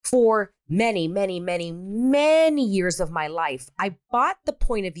For many, many, many, many years of my life, I bought the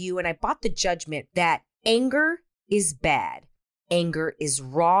point of view and I bought the judgment that anger is bad. Anger is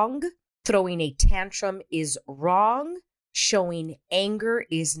wrong. Throwing a tantrum is wrong. Showing anger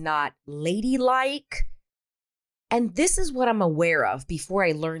is not ladylike. And this is what I'm aware of before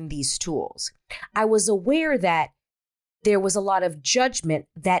I learned these tools. I was aware that there was a lot of judgment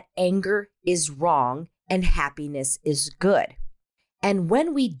that anger is wrong and happiness is good. And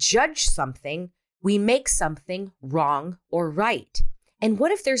when we judge something, we make something wrong or right. And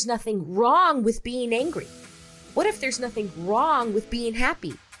what if there's nothing wrong with being angry? What if there's nothing wrong with being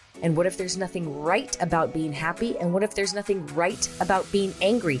happy? And what if there's nothing right about being happy? And what if there's nothing right about being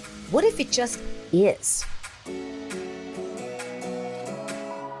angry? What if it just is?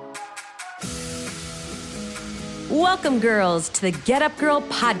 Welcome, girls, to the Get Up Girl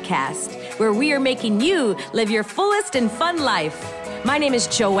podcast, where we are making you live your fullest and fun life. My name is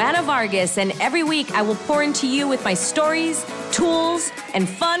Joanna Vargas, and every week I will pour into you with my stories, tools, and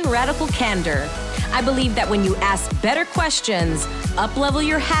fun radical candor. I believe that when you ask better questions, up-level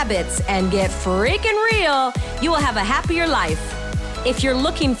your habits, and get freaking real, you will have a happier life. If you're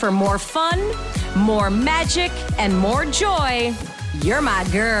looking for more fun, more magic, and more joy, you're my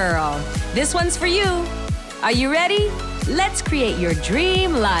girl. This one's for you. Are you ready? Let's create your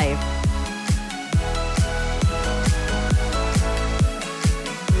dream life.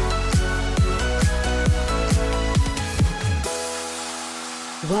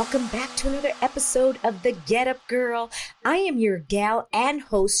 Welcome back to another episode of the Get Up Girl. I am your gal and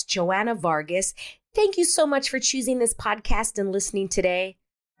host, Joanna Vargas. Thank you so much for choosing this podcast and listening today.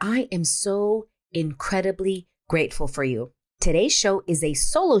 I am so incredibly grateful for you. Today's show is a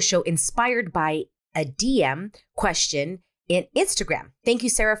solo show inspired by a DM question in Instagram. Thank you,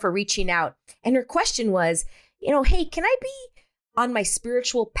 Sarah, for reaching out. And her question was, hey, can I be on my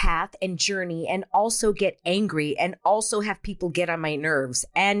spiritual path and journey and also get angry and also have people get on my nerves?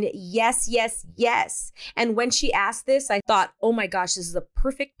 And yes, yes, yes. And when she asked this, I thought, oh my gosh, this is a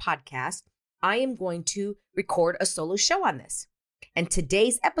perfect podcast. I am going to record a solo show on this. And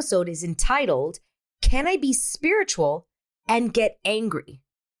today's episode is entitled, Can I Be Spiritual and Get Angry?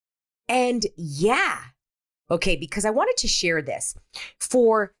 And yeah, okay, because I wanted to share this.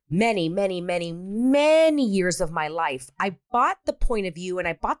 For many, many, many, many years of my life, I bought the point of view and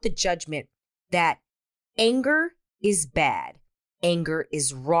I bought the judgment that anger is bad. Anger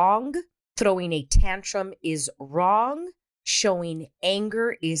is wrong. Throwing a tantrum is wrong. Showing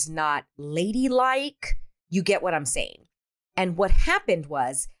anger is not ladylike. You get what I'm saying? And what happened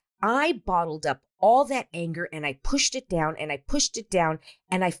was I bottled up all that anger and I pushed it down and I pushed it down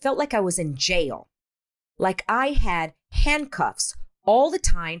and I felt like I was in jail. Like I had handcuffs all the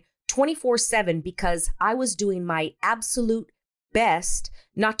time, 24/7, because I was doing my absolute best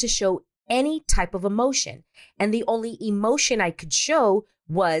not to show any type of emotion. And the only emotion I could show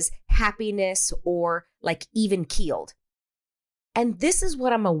was happiness or like even keeled. And this is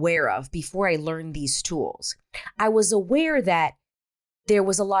what I'm aware of before I learned these tools. I was aware that there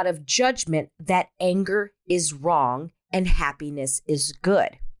was a lot of judgment that anger is wrong and happiness is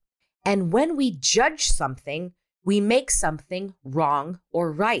good. And when we judge something, we make something wrong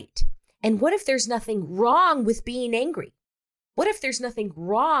or right. And what if there's nothing wrong with being angry? What if there's nothing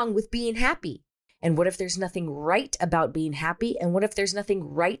wrong with being happy? And what if there's nothing right about being happy? And what if there's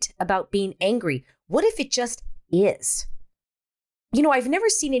nothing right about being angry? What if it just is? I've never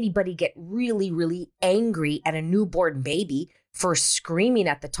seen anybody get really, really angry at a newborn baby for screaming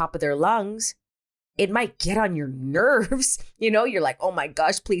at the top of their lungs. It might get on your nerves. You're like, oh my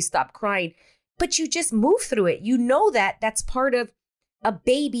gosh, please stop crying. But you just move through it. You know that that's part of a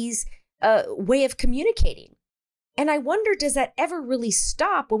baby's way of communicating. And I wonder, does that ever really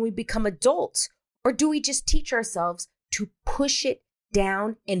stop when we become adults? Or do we just teach ourselves to push it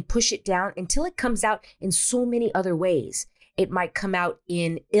down and push it down until it comes out in so many other ways? It might come out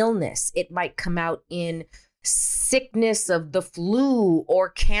in illness. It might come out in sickness of the flu or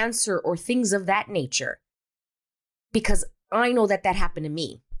cancer or things of that nature. Because I know that happened to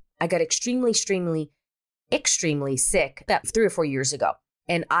me. I got extremely sick about 3 or 4 years ago.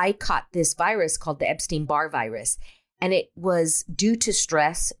 And I caught this virus called the Epstein-Barr virus. And it was due to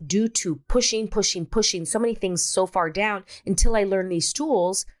stress, due to pushing so many things so far down until I learned these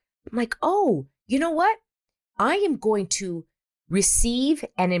tools. I'm like, oh, you know what? I am going to receive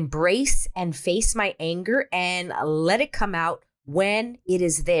and embrace and face my anger and let it come out when it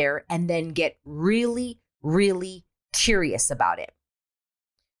is there, and then get really, really curious about it.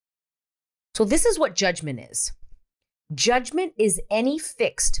 So this is what judgment is. Judgment is any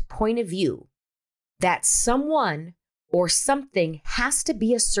fixed point of view that someone or something has to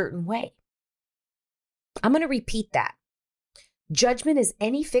be a certain way. I'm going to repeat that. Judgment is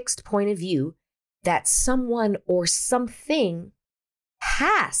any fixed point of view that someone or something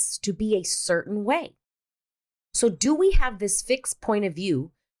has to be a certain way. So do we have this fixed point of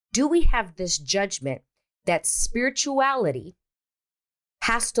view? Do we have this judgment that spirituality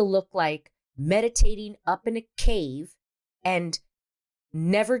has to look like meditating up in a cave and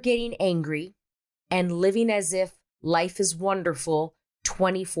never getting angry and living as if life is wonderful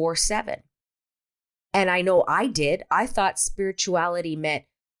 24/7? And I know I did. I thought spirituality meant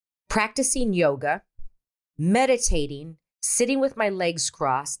practicing yoga, meditating, sitting with my legs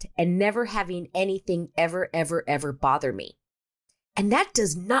crossed, and never having anything ever bother me. And that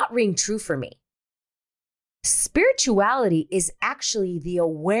does not ring true for me. Spirituality is actually the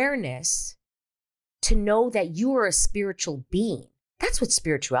awareness to know that you are a spiritual being. That's what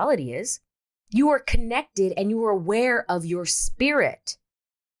spirituality is. You are connected and you are aware of your spirit.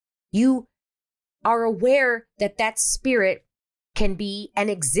 You are aware that that spirit can be and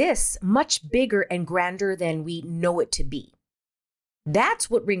exists much bigger and grander than we know it to be. That's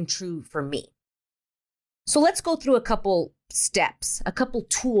what rings true for me. So let's go through a couple steps, a couple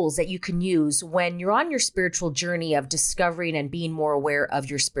tools that you can use when you're on your spiritual journey of discovering and being more aware of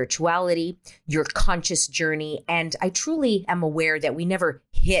your spirituality, your conscious journey. And I truly am aware that we never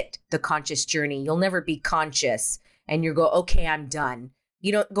hit the conscious journey. You'll never be conscious and you go, okay, I'm done.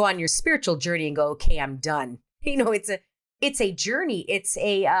 You don't go on your spiritual journey and go, okay, I'm done. You know, it's a journey. It's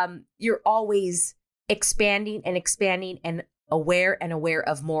you're always expanding and aware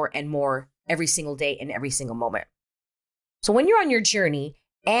of more and more every single day and every single moment. So when you're on your journey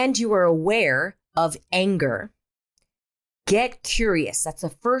and you are aware of anger, get curious. That's the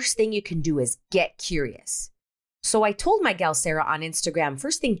first thing you can do is get curious. So I told my gal Sarah on Instagram,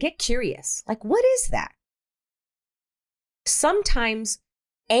 first thing, get curious. Like, what is that? Sometimes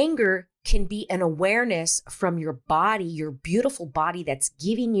anger can be an awareness from your body, your beautiful body that's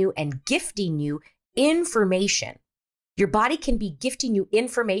giving you and gifting you information. Your body can be gifting you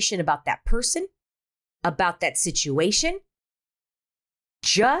information about that person, about that situation.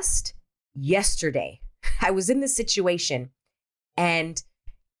 Just yesterday, I was in this situation and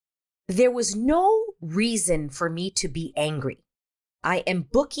there was no reason for me to be angry. I am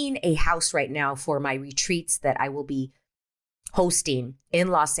booking a house right now for my retreats that I will be hosting in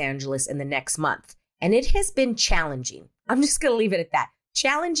Los Angeles in the next month. And it has been challenging. I'm just going to leave it at that.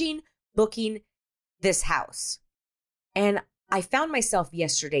 Challenging booking this house. And I found myself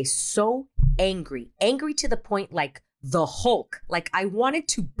yesterday so angry to the point like the Hulk. Like I wanted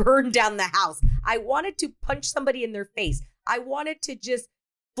to burn down the house. I wanted to punch somebody in their face. I wanted to just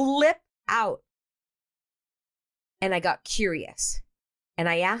flip out. And I got curious and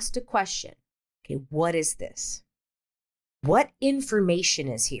I asked a question. Okay, what is this? What information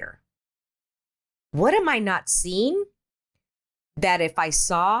is here? What am I not seeing that if I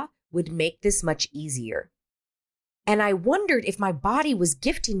saw would make this much easier? And I wondered if my body was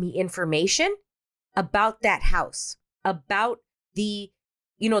gifting me information about that house, about the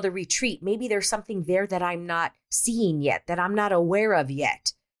retreat. Maybe there's something there that I'm not seeing yet, that I'm not aware of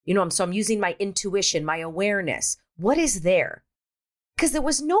yet. So I'm using my intuition, my awareness. What is there? Because there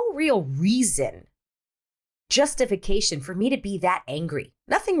was no real reason, justification for me to be that angry.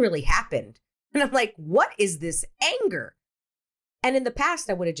 Nothing really happened. And I'm like, what is this anger? And in the past,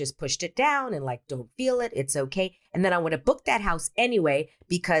 I would have just pushed it down and like, don't feel it. It's okay. And then I would have booked that house anyway,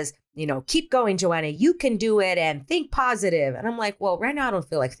 because, keep going, Joanna, you can do it and think positive. And I'm like, well, right now I don't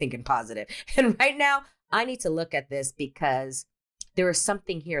feel like thinking positive. And right now I need to look at this because there is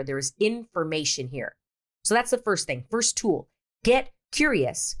something here. There is information here. So that's the first thing. First tool, get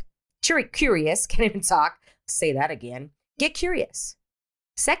curious. Curious, can't even talk. Say that again. Get curious.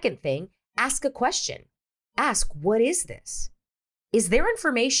 Second thing, ask a question. Ask, what is this? Is there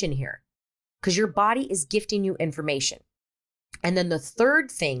information here? Because your body is gifting you information. And then the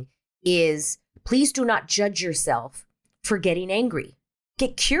third thing is, please do not judge yourself for getting angry.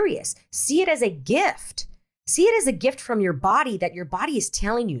 Get curious. See it as a gift. See it as a gift from your body that your body is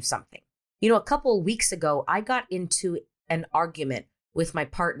telling you something. A couple of weeks ago, I got into an argument with my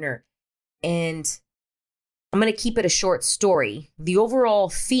partner, and I'm going to keep it a short story. The overall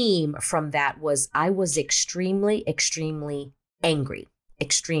theme from that was I was extremely angry.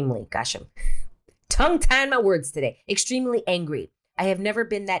 Extremely. Gosh, I'm tongue-tying my words today. Extremely angry. I have never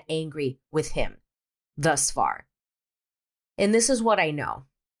been that angry with him thus far. And this is what I know.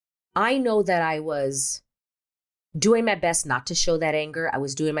 I know that I was doing my best not to show that anger. I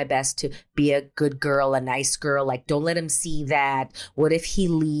was doing my best to be a good girl, a nice girl. Like, don't let him see that. What if he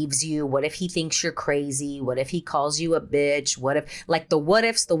leaves you? What if he thinks you're crazy? What if he calls you a bitch? What if, like the what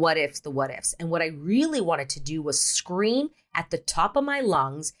ifs, the what ifs, the what ifs. And what I really wanted to do was scream at the top of my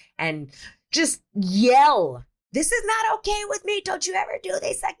lungs and just yell, this is not okay with me. Don't you ever do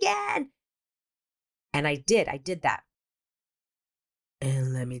this again. And I did that.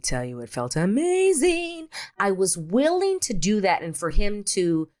 And let me tell you, it felt amazing. I was willing to do that. And for him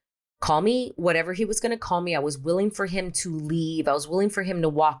to call me whatever he was going to call me, I was willing for him to leave. I was willing for him to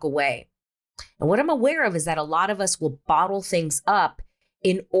walk away. And what I'm aware of is that a lot of us will bottle things up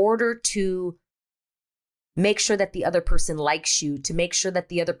in order to make sure that the other person likes you, to make sure that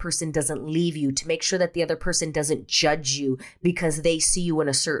the other person doesn't leave you, to make sure that the other person doesn't judge you because they see you in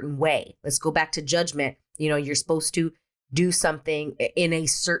a certain way. Let's go back to judgment. You're supposed to do something in a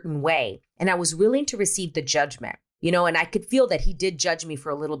certain way. And I was willing to receive the judgment, and I could feel that he did judge me for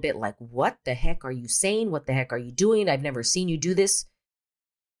a little bit, like, what the heck are you saying? What the heck are you doing? I've never seen you do this.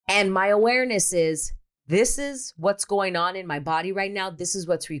 And my awareness is, this is what's going on in my body right now. This is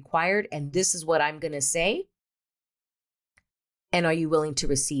what's required. And this is what I'm going to say. And are you willing to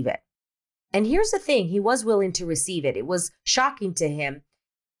receive it? And here's the thing. He was willing to receive it. It was shocking to him.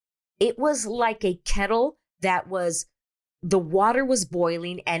 It was like a kettle that the water was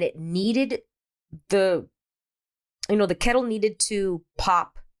boiling and it needed the kettle needed to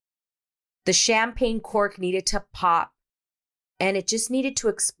pop. The champagne cork needed to pop and it just needed to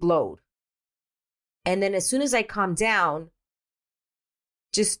explode. And then as soon as I calmed down,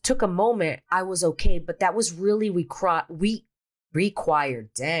 just took a moment, I was okay. But that was really required.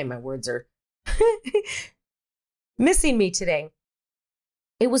 Dang, my words are missing me today.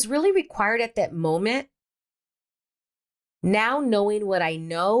 It was really required at that moment. Now knowing what I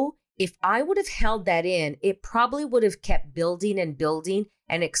know, if I would have held that in, it probably would have kept building and building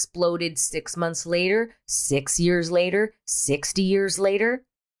and exploded 6 months later, 6 years later, 60 years later.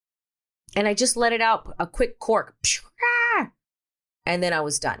 And I just let it out, a quick cork. And then I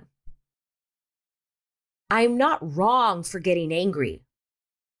was done. I'm not wrong for getting angry.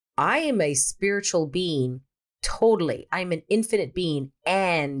 I am a spiritual being, totally. I'm an infinite being,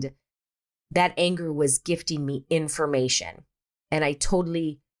 and that anger was gifting me information. And I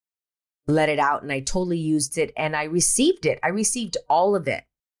totally let it out and I totally used it and I received it. I received all of it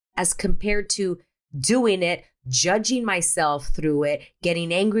as compared to doing it, judging myself through it,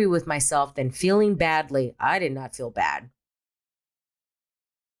 getting angry with myself, then feeling badly. I did not feel bad.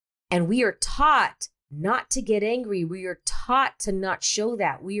 And we are taught not to get angry. We are taught to not show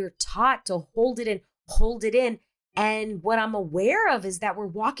that. We are taught to hold it in. And what I'm aware of is that we're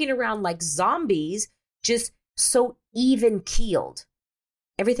walking around like zombies, just so even keeled.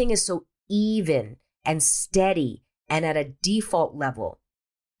 Everything is so even and steady and at a default level.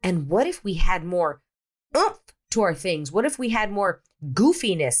 And what if we had more oomph to our things? What if we had more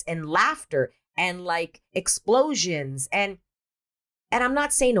goofiness and laughter and like explosions? And I'm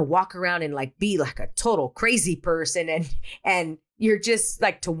not saying to walk around and like be like a total crazy person and you're just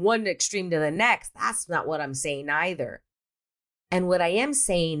like to one extreme to the next. That's not what I'm saying either. And what I am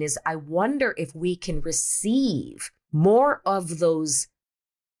saying is I wonder if we can receive more of those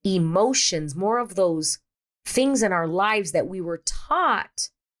emotions, more of those things in our lives that we were taught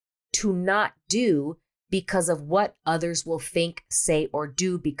to not do because of what others will think, say, or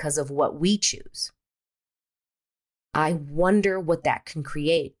do because of what we choose. I wonder what that can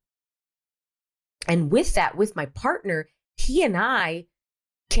create. And with that, with my partner, he and I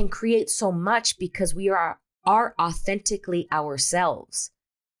can create so much because we are authentically ourselves.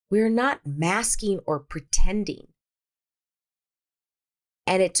 We're not masking or pretending.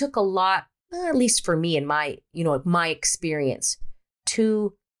 And it took a lot, at least for me and my experience,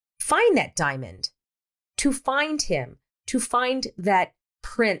 to find that diamond, to find him, to find that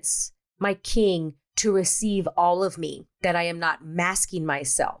prince, my king, to receive all of me, that I am not masking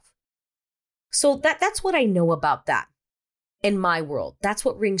myself. So that's what I know about that in my world. That's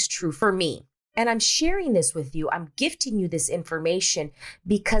what rings true for me. And I'm sharing this with you. I'm gifting you this information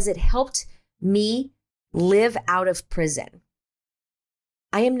because it helped me live out of prison.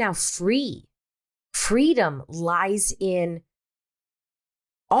 I am now free. Freedom lies in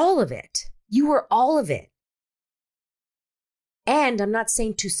all of it. You are all of it. And I'm not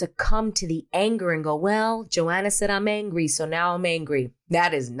saying to succumb to the anger and go, well, Joanna said I'm angry, so now I'm angry.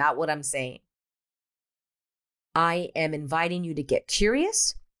 That is not what I'm saying. I am inviting you to get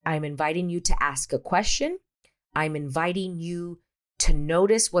curious. I'm inviting you to ask a question. I'm inviting you to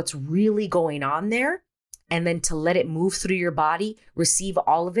notice what's really going on there and then to let it move through your body, receive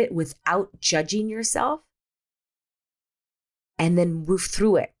all of it without judging yourself. and then move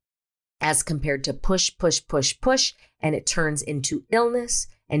through it, as compared to push, push, push, push, and it turns into illness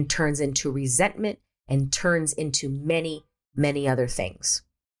and turns into resentment and turns into many, many other things.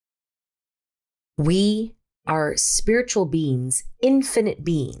 We are spiritual beings, infinite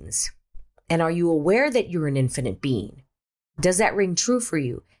beings. And are you aware that you're an infinite being? Does that ring true for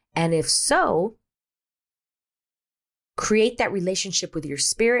you? And if so, create that relationship with your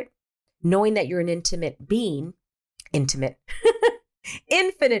spirit, knowing that you're an intimate being, infinite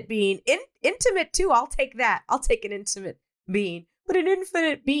being, intimate too. I'll take that. I'll take an intimate being, but an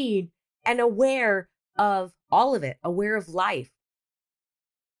infinite being, and aware of all of it, aware of life,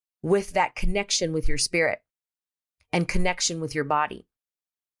 with that connection with your spirit and connection with your body.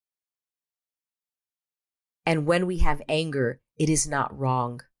 And when we have anger, it is not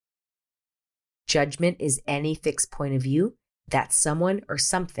wrong. Judgment is any fixed point of view that someone or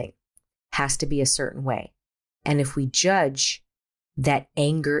something has to be a certain way. And if we judge that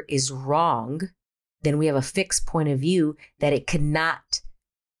anger is wrong, then we have a fixed point of view that it cannot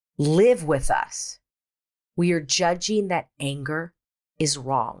live with us. We are judging that anger is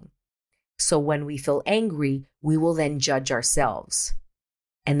wrong. So when we feel angry, we will then judge ourselves.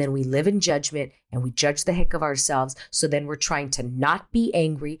 And then we live in judgment and we judge the heck of ourselves. So then we're trying to not be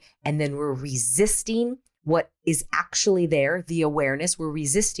angry, and then we're resisting what is actually there, the awareness. We're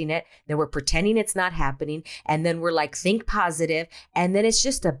resisting it. Then we're pretending it's not happening. And then we're like, think positive. And then it's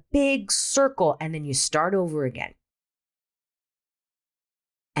just a big circle. And then you start over again.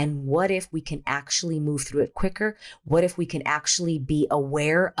 And what if we can actually move through it quicker? What if we can actually be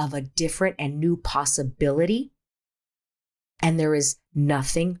aware of a different and new possibility? And there is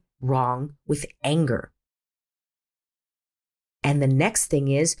nothing wrong with anger. And the next thing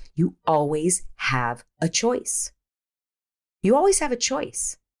is, you always have a choice. You always have a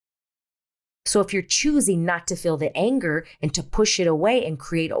choice. So if you're choosing not to feel the anger and to push it away and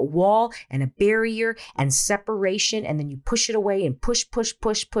create a wall and a barrier and separation, and then you push it away and push, push,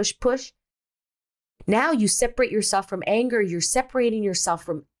 push, push, push. Now you separate yourself from anger. You're separating yourself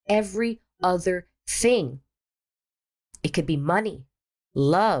from every other thing. It could be money,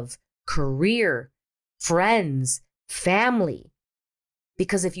 love, career, friends, family.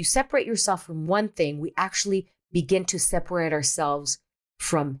 Because if you separate yourself from one thing, we actually begin to separate ourselves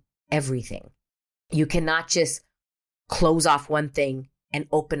from everything. You cannot just close off one thing and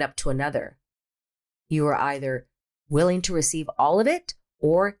open up to another. You are either willing to receive all of it,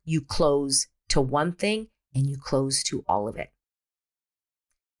 or you close to one thing and you close to all of it.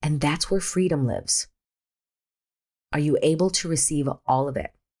 And that's where freedom lives. Are you able to receive all of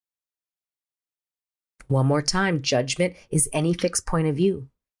it? One more time, judgment is any fixed point of view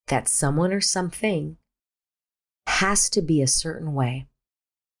that someone or something has to be a certain way.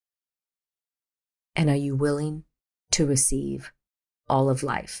 And are you willing to receive all of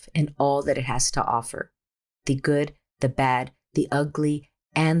life and all that it has to offer? The good, the bad, the ugly,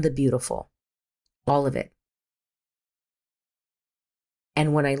 and the beautiful. All of it.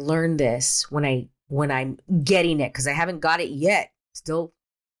 And when I learned this, when I'm getting it, because I haven't got it yet, still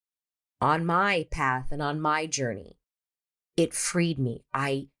on my path and on my journey, it freed me.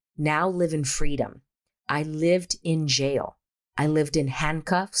 I now live in freedom. I lived in jail. I lived in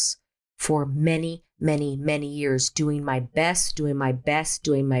handcuffs for many, many, many years, doing my best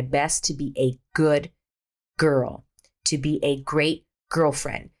to be a good girl, to be a great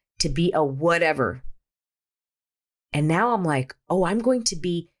girlfriend, to be a whatever. And now I'm like, oh, I'm going to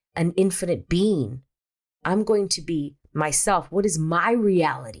be an infinite being. I'm going to be myself. What is my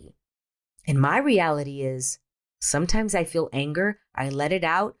reality? And my reality is sometimes I feel anger, I let it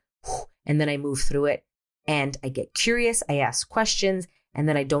out, and then I move through it. And I get curious, I ask questions, and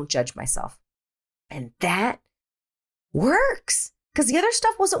then I don't judge myself. And that works, because the other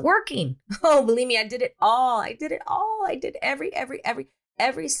stuff wasn't working. Oh, believe me, I did it all. I did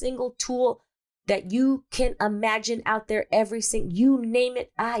every single tool that you can imagine out there, you name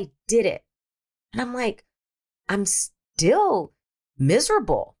it, I did it. And I'm like, I'm still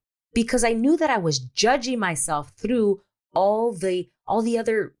miserable because I knew that I was judging myself through all the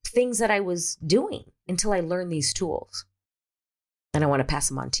other things that I was doing until I learned these tools. And I want to pass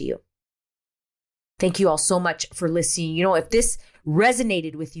them on to you. Thank you all so much for listening. You know, if this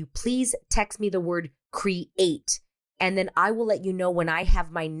resonated with you, please text me the word create. And then I will let you know when I have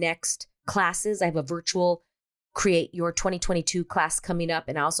my next classes. I have a virtual Create Your 2022 class coming up.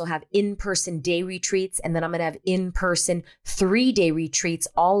 And I also have in-person day retreats. And then I'm going to have in-person 3-day retreats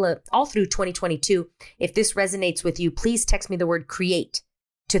all through 2022. If this resonates with you, please text me the word create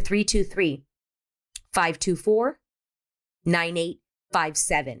to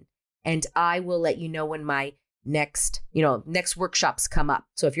 323-524-9857. And I will let you know when my next workshops come up.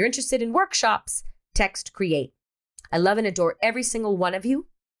 So if you're interested in workshops, text CREATE. I love and adore every single one of you.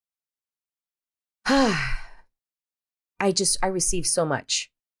 I receive so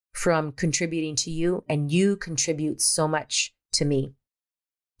much from contributing to you, and you contribute so much to me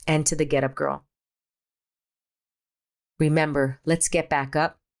and to the Get Up Girl. Remember, let's get back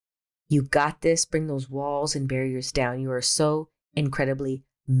up. You got this. Bring those walls and barriers down. You are so incredibly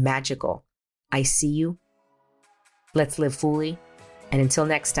magical. I see you. Let's live fully. And until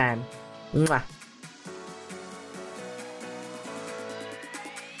next time, mwah.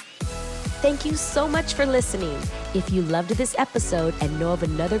 Thank you so much for listening. If you loved this episode and know of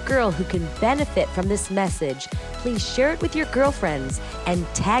another girl who can benefit from this message, please share it with your girlfriends and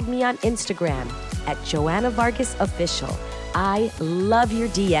tag me on Instagram at Joanna Vargas Official. I love your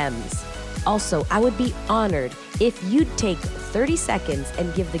DMs. Also, I would be honored if you'd take 30 seconds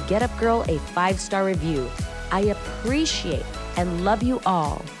and give the Get Up Girl a 5-star review. I appreciate and love you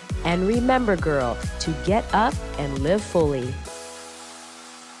all. And remember, girl, to get up and live fully.